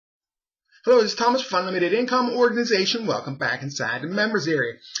Hello, this is Thomas from Unlimited Income Organization. Welcome back inside the members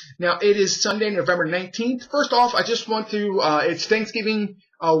area. Now, it is Sunday, November 19th. First off, I just want to, it's Thanksgiving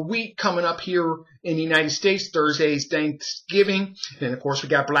week coming up here in the United States. Thursday is Thanksgiving. Then, of course, we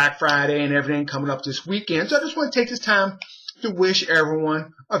got Black Friday and everything coming up this weekend. So I just want to take this time to wish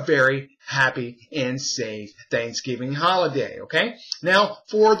everyone a very happy and safe Thanksgiving holiday, okay? Now,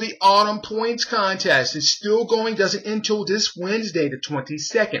 for the Autumn Points Contest, it's still going, doesn't end until this Wednesday, the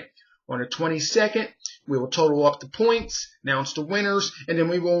 22nd. On the 22nd, we will total up the points, announce the winners, and then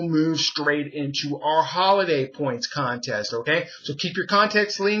we will move straight into our holiday points contest, okay? So keep your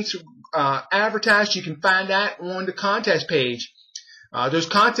contest links advertised. You can find that on the contest page. Those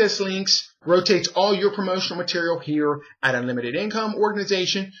contest links rotates all your promotional material here at Unlimited Income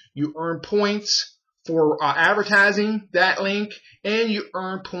Organization. You earn points for advertising that link, and you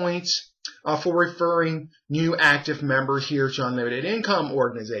earn points for referring new active members here to Unlimited Income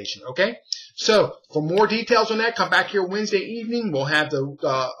Organization, okay? So for more details on that, come back here Wednesday evening. We'll have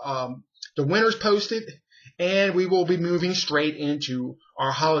the winners posted, and we will be moving straight into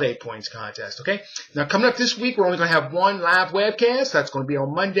our holiday points contest, okay? Now, coming up this week, we're only going to have one live webcast. That's going to be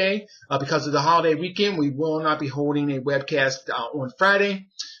on Monday. Because of the holiday weekend, we will not be holding a webcast on Friday.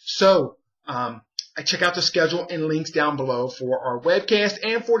 So, I check out the schedule and links down below for our webcast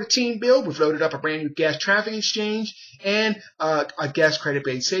and for the team build. We've loaded up a brand new gas traffic exchange and a gas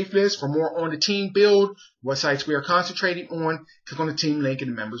credit-based safe list. For more on the team build, what sites we are concentrating on, click on the team link in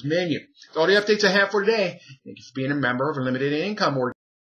the members menu. That's all the updates I have for today. Thank you for being a member of Unlimited Income Organization.